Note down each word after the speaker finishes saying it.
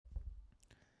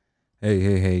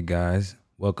Hey, guys.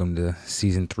 Welcome to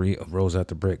season 3 of Rolls Out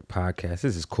the Brick podcast.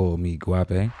 This is Call Me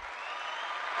Guape.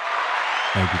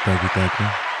 Thank you.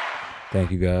 Thank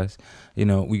you, guys.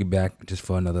 We get back just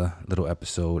for another little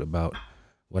episode about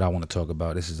what I want to talk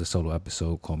about. This is a solo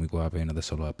episode, Call Me Guape, another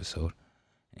solo episode.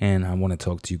 And I want to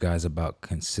talk to you guys about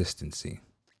consistency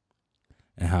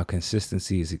and how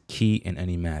consistency is a key in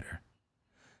any matter.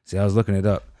 See, I was looking it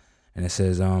up and it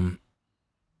says,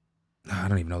 I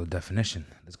don't even know the definition.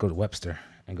 Let's go to Webster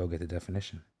and go get the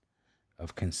definition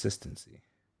of consistency.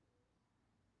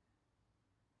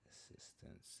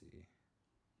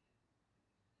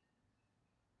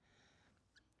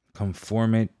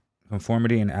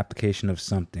 Conformity and application of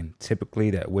something,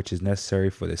 typically that which is necessary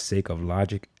for the sake of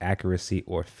logic, accuracy,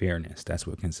 or fairness. That's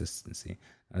what consistency.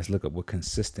 Now let's look up what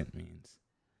consistent means.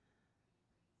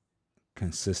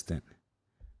 Consistent.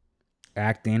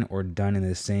 Acting or done in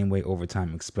the same way over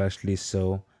time, especially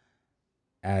so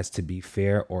as to be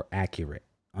fair or accurate,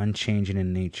 unchanging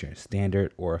in nature,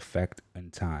 standard or effect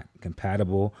in time,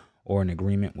 compatible or in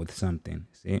agreement with something.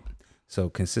 See? So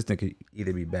consistent could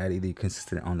either be bad, either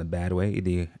consistent on the bad way,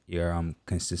 either you're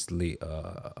consistently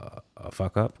a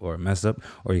fuck up or a mess up,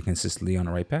 or you're consistently on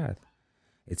the right path.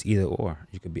 It's either or.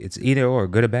 It's either or,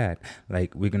 good or bad.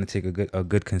 Like we're gonna take a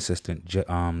good consistent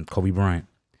Kobe Bryant.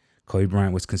 Kobe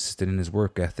Bryant was consistent in his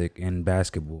work ethic in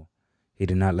basketball. He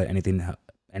did not let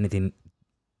anything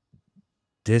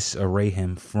disarray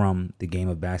him from the game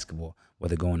of basketball,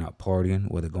 whether going out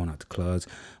partying, whether going out to clubs,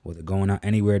 whether going out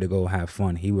anywhere to go have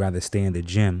fun. He'd rather stay in the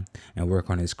gym and work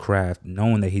on his craft,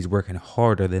 knowing that he's working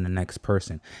harder than the next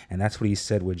person. And that's what he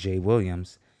said with Jay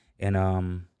Williams in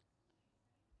an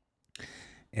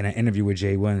interview with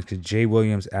Jay Williams, because Jay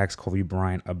Williams asked Kobe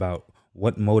Bryant about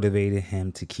what motivated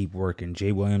him to keep working.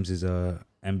 Jay Williams is a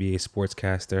NBA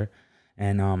sportscaster,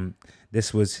 and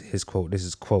this was his quote. This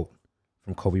is quote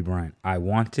from Kobe Bryant. I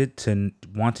wanted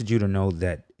you to know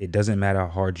that it doesn't matter how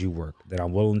hard you work, that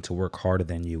I'm willing to work harder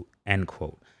than you, end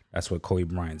quote. That's what Kobe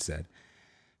Bryant said.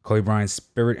 Kobe Bryant's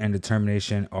spirit and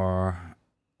determination are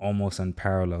almost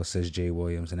unparalleled, says Jay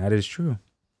Williams, and that is true.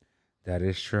 That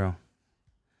is true.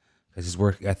 Because his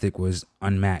work ethic was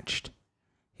unmatched.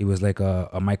 He was like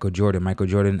a Michael Jordan. Michael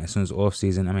Jordan, as soon as off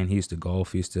season, he used to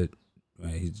golf, he used to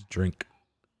drink,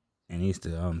 and he used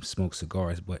to smoke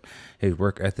cigars. But his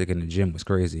work ethic in the gym was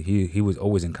crazy. He was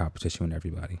always in competition with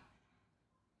everybody.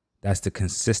 That's the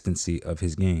consistency of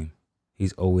his game.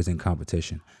 He's always in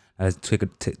competition. Let's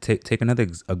take another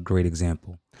great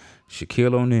example.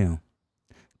 Shaquille O'Neal,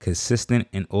 consistent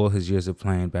in all his years of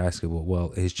playing basketball. Well,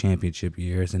 his championship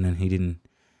years, and then he didn't.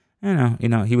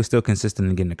 He was still consistent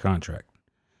in getting a contract.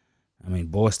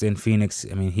 Boston, Phoenix,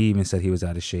 he even said he was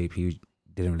out of shape. He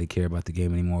didn't really care about the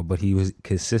game anymore, but he was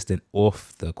consistent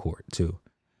off the court too.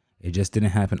 It just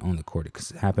didn't happen on the court.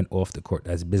 It happened off the court.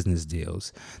 That's business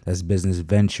deals. That's business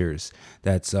ventures.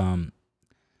 That's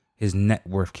his net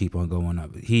worth keep on going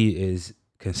up. He is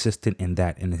consistent in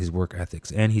that, in his work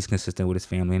ethics, and he's consistent with his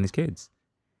family and his kids.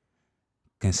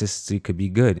 Consistency could be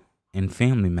good in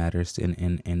family matters and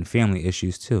in family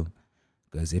issues too.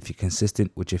 Because if you're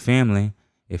consistent with your family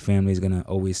is going to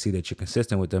always see that you're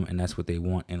consistent with them, and that's what they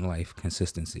want in life,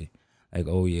 consistency. Like,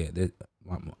 oh yeah,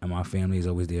 my family is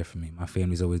always there for me. My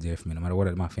family's always there for me. No matter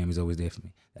what, my family's always there for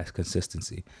me. That's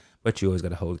consistency. But you always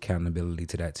got to hold accountability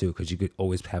to that too, because you could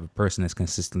always have a person that's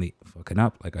consistently fucking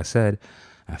up. Like I said,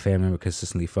 a family member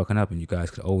consistently fucking up, and you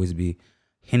guys could always be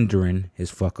hindering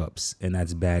his fuck ups, and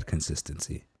that's bad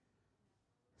consistency.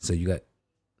 So you got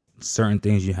certain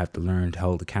things you have to learn to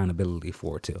hold accountability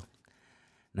for too.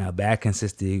 Now, bad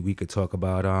consistency, we could talk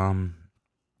about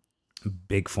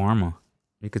Big Pharma.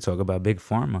 We could talk about Big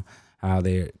Pharma, how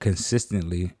they're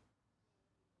consistently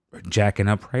jacking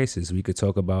up prices. We could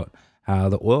talk about how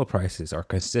the oil prices are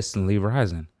consistently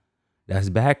rising. That's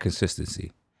bad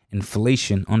consistency.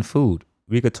 Inflation on food.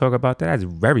 We could talk about that. That's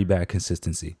very bad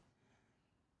consistency.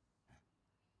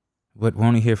 But we're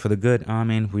only here for the good.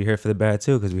 We're here for the bad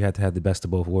too, because we have to have the best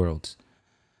of both worlds.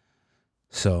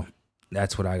 So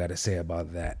that's what I got to say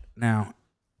about that. Now,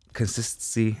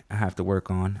 consistency I have to work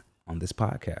on this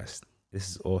podcast.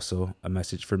 This is also a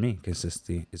message for me.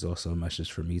 Consistency is also a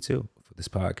message for me too, for this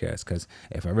podcast. Because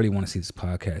if I really want to see this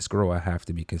podcast grow, I have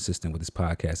to be consistent with this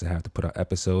podcast. I have to put out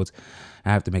episodes.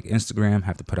 I have to make Instagram. I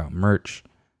have to put out merch.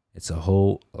 It's a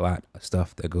whole lot of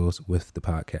stuff that goes with the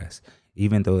podcast.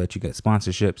 Even though that you get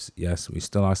sponsorships, yes, we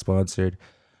still are sponsored.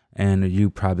 And you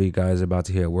probably guys are about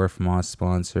to hear a word from our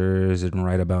sponsors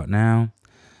right about now.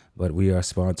 But we are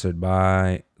sponsored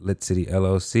by Lit City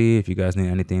LLC. If you guys need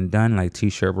anything done, like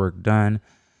t-shirt work done,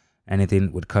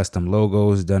 anything with custom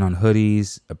logos done on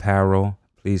hoodies, apparel,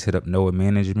 please hit up Noah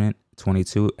Management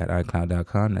 22 at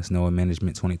iCloud.com. That's Noah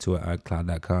Management 22 at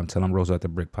iCloud.com. Tell them Rose Out the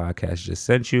Brick Podcast just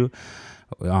sent you.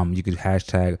 You could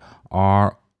hashtag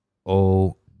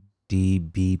RODBP.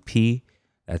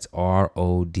 That's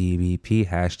RODBP.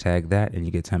 Hashtag that, and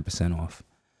you get 10% off.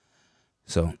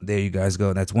 So there you guys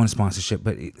go. That's one sponsorship,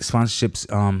 but sponsorships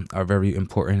are very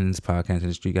important in this podcast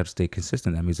industry. You got to stay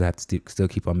consistent. That means I have to still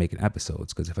keep on making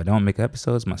episodes, because if I don't make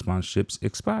episodes, my sponsorships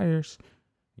expires.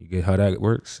 You get how that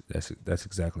works? That's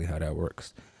exactly how that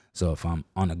works. So if I'm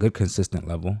on a good consistent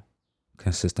level,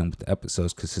 consistent with the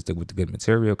episodes, consistent with the good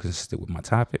material, consistent with my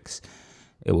topics,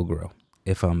 it will grow.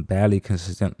 If I'm badly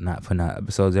consistent, not putting out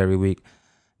episodes every week,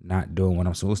 not doing what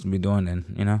I'm supposed to be doing,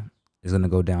 then it's going to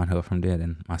go downhill from there.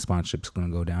 Then my sponsorship's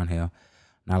going to go downhill.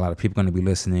 Not a lot of people are going to be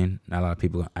listening. Not a lot of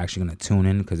people are actually going to tune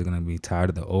in because they're going to be tired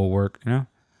of the old work,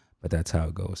 But that's how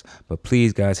it goes. But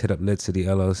please, guys, hit up Lit City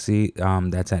LLC.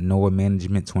 That's at Noah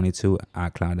Management 22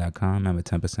 at iCloud.com. Remember,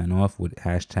 10% off with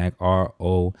hashtag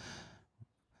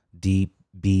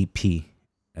RODBP.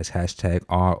 That's hashtag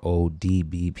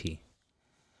RODBP.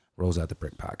 Rose Out the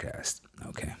Brick Podcast.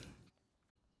 Okay.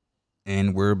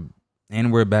 And we're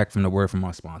back from the word from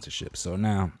our sponsorship. So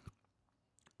now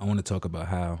I want to talk about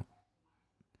how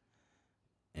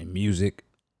in music,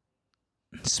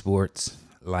 sports,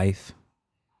 life,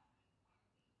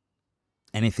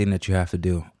 anything that you have to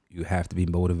do, you have to be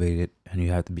motivated and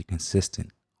you have to be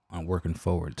consistent on working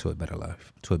forward to a better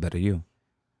life, to a better you.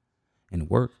 In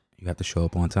work, you have to show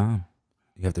up on time.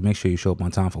 You have to make sure you show up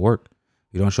on time for work.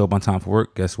 If you don't show up on time for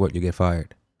work, guess what? You get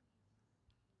fired.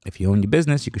 If you own your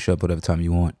business, you can show up whatever time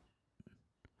you want.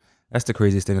 That's the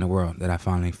craziest thing in the world that I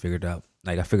finally figured out.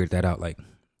 Like, I figured that out like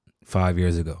 5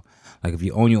 years ago. Like, if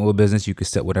you own your own business, you can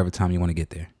set whatever time you want to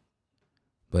get there.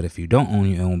 But if you don't own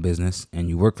your own business and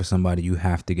you work for somebody, you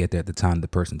have to get there at the time the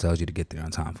person tells you to get there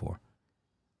on time for.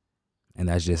 And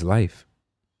that's just life.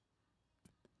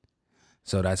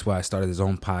 So that's why I started this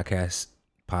own podcasting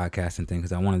thing,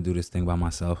 because I want to do this thing by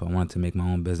myself. I wanted to make my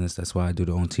own business. That's why I do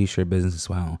the own t-shirt business. That's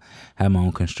why I have my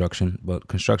own construction. But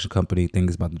construction company thing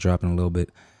is about to drop in a little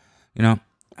bit. I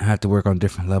have to work on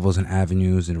different levels and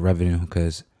avenues and revenue,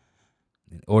 because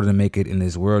in order to make it in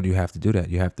this world, you have to do that.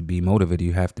 You have to be motivated.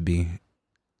 You have to be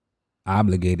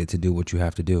obligated to do what you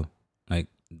have to do. Like,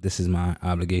 this is my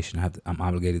obligation. I'm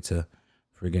obligated to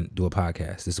friggin' do a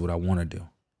podcast. This is what I want to do.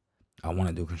 I want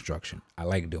to do construction. I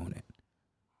like doing it.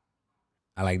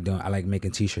 I like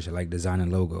making t-shirts. I like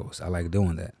designing logos. I like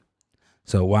doing that.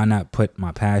 So why not put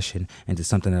my passion into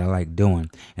something that I like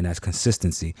doing? And that's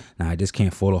consistency. Now, I just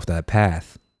can't fall off that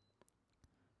path.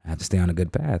 I have to stay on a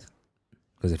good path.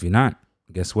 Because if you're not,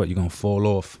 guess what? You're going to fall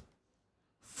off.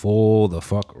 Fall the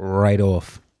fuck right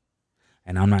off.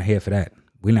 And I'm not here for that.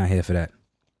 We're not here for that.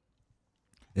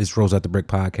 It's Rose Out the Brick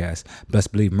Podcast.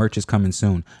 Best believe merch is coming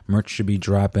soon. Merch should be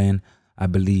dropping, I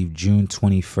believe, June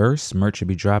 21st. Merch should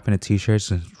be dropping, the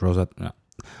t-shirts. Rose Out.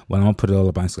 Well, I'm going to put it all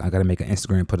up on, I got to make an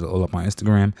Instagram, put it all up on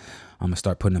Instagram. I'm going to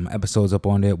start putting them episodes up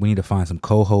on there. We need to find some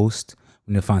co-hosts.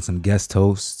 We need to find some guest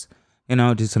hosts.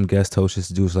 Just some guest hosts, just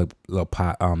to do like little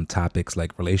topics,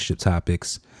 like relationship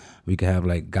topics. We could have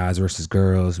like guys versus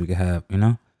girls. We could have,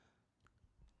 I'm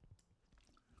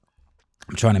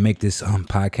trying to make this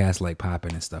podcast like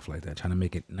popping and stuff like that. Trying to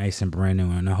make it nice and brand new.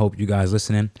 And I hope you guys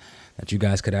listening, that you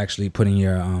guys could actually put in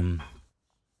your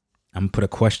I'm gonna put a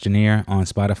questionnaire on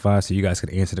Spotify, so you guys could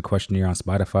answer the questionnaire on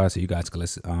Spotify, so you guys could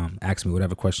listen, ask me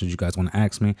whatever questions you guys want to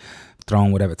ask me, throw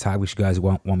in whatever topics you guys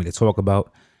want me to talk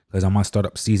about, because I'm gonna start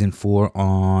up season 4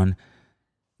 on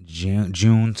June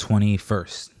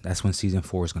 21st. That's when season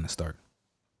 4 is gonna start.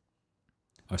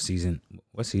 Or what season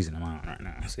am I on right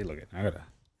now? See, look at, I gotta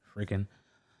freaking,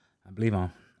 I believe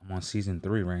I'm on season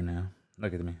 3 right now.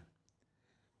 Look at me.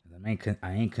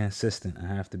 I ain't consistent. I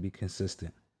have to be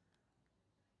consistent.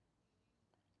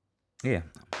 Yeah.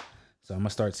 So I'm going to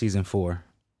start season 4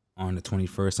 on the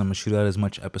 21st. I'm going to shoot out as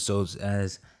much episodes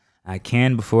as I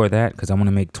can before that, because I want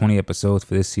to make 20 episodes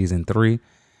for this season 3.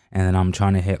 And then I'm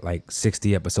trying to hit like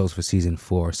 60 episodes for season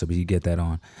 4, so we get that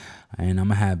on. And I'm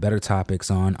going to have better topics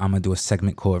on. I'm going to do a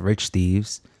segment called Rich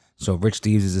Thieves. So Rich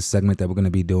Thieves is a segment that I'm going to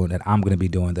be doing, that I'm going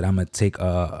to take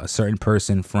a certain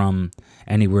person from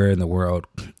anywhere in the world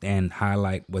and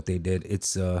highlight what they did.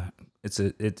 It's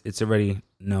already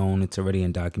known. It's already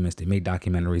in documents. They made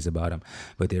documentaries about them,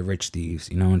 but they're rich thieves.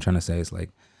 You know what I'm trying to say? It's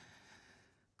like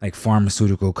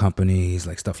pharmaceutical companies,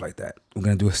 like stuff like that. We're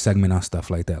going to do a segment on stuff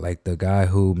like that. Like the guy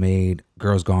who made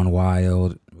Girls Gone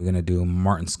Wild. We're going to do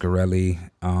Martin Scarelli.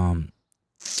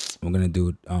 We're going to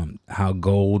do how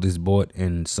gold is bought,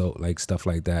 and so like stuff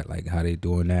like that, like how they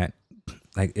doing that.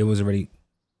 Like, it was already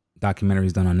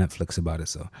documentaries done on Netflix about it.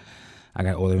 So I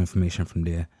got all the information from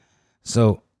there.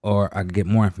 So, or I could get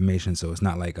more information. So it's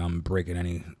not like I'm breaking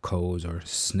any codes or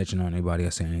snitching on anybody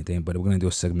or saying anything. But we're gonna do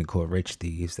a segment called Rich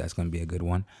Thieves. That's gonna be a good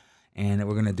one. And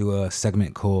we're gonna do a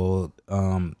segment called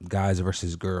Guys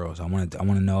versus Girls. I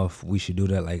wanna know if we should do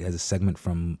that like as a segment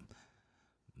from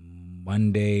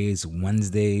Mondays,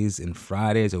 Wednesdays, and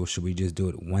Fridays, or should we just do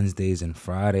it Wednesdays and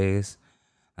Fridays?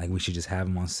 Like we should just have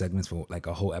them on segments for like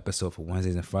a whole episode for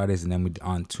Wednesdays and Fridays, and then we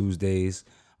on Tuesdays,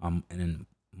 and then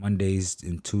Mondays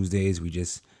and Tuesdays we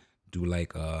just do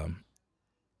like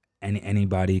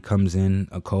anybody comes in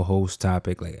a co-host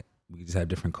topic. Like we just have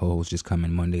different co-hosts just come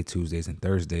in Monday, Tuesdays, and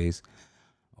Thursdays.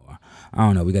 Or I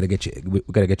don't know. We gotta get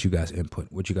you guys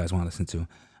input. What you guys want to listen to?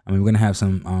 I mean, we're gonna have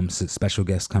some special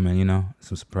guests come in. You know,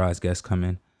 some surprise guests come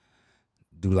in.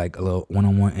 Do like a little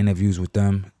one-on-one interviews with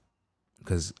them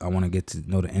because I want to get to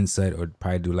know the insight, or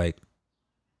probably do like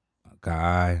a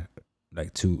guy,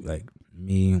 like two, like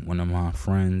me, one of my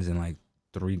friends, and like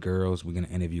 3 girls. We're gonna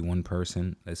interview one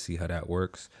person. Let's see how that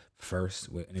works. First,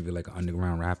 we'll interview like an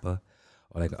underground rapper,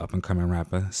 or like an up and coming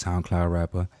rapper, SoundCloud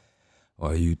rapper,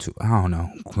 or YouTube. I don't know.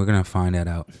 We're gonna find that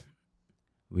out.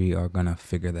 We are gonna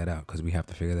figure that out because we have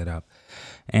to figure that out.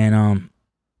 And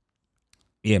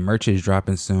yeah, merch is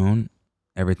dropping soon.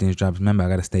 Everything's dropping. Remember, I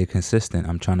gotta stay consistent.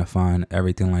 I'm trying to find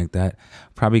everything like that.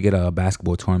 Probably get a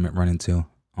basketball tournament running too.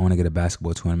 I want to get a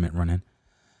basketball tournament running.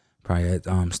 Probably at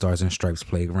Stars and Stripes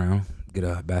Playground. Get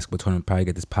a basketball tournament. Probably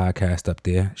get this podcast up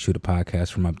there. Shoot a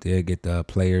podcast from up there. Get the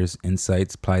players'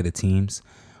 insights. Probably the teams.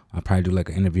 I'll probably do like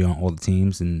an interview on all the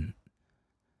teams and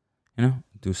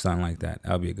do something like that.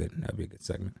 That'll be a good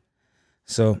segment.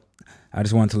 So I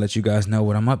just wanted to let you guys know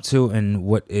what I'm up to and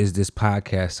what is this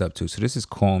podcast up to. So this is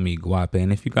Call Me Guape.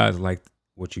 And if you guys liked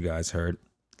what you guys heard,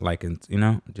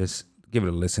 just give it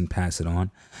a listen, pass it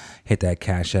on. Hit that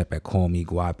Cash App at Call Me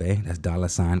Guape. That's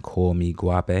 $ Call Me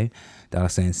Guape.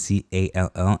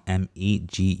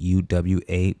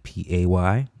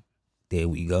 $CALLMEGUWAPAY. There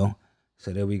we go.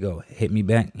 So there we go. Hit me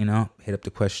back, hit up the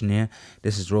questionnaire.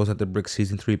 This is Rose at the Brick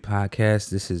Season 3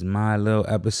 podcast. This is my little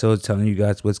episode telling you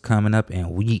guys what's coming up, and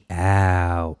we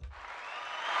out.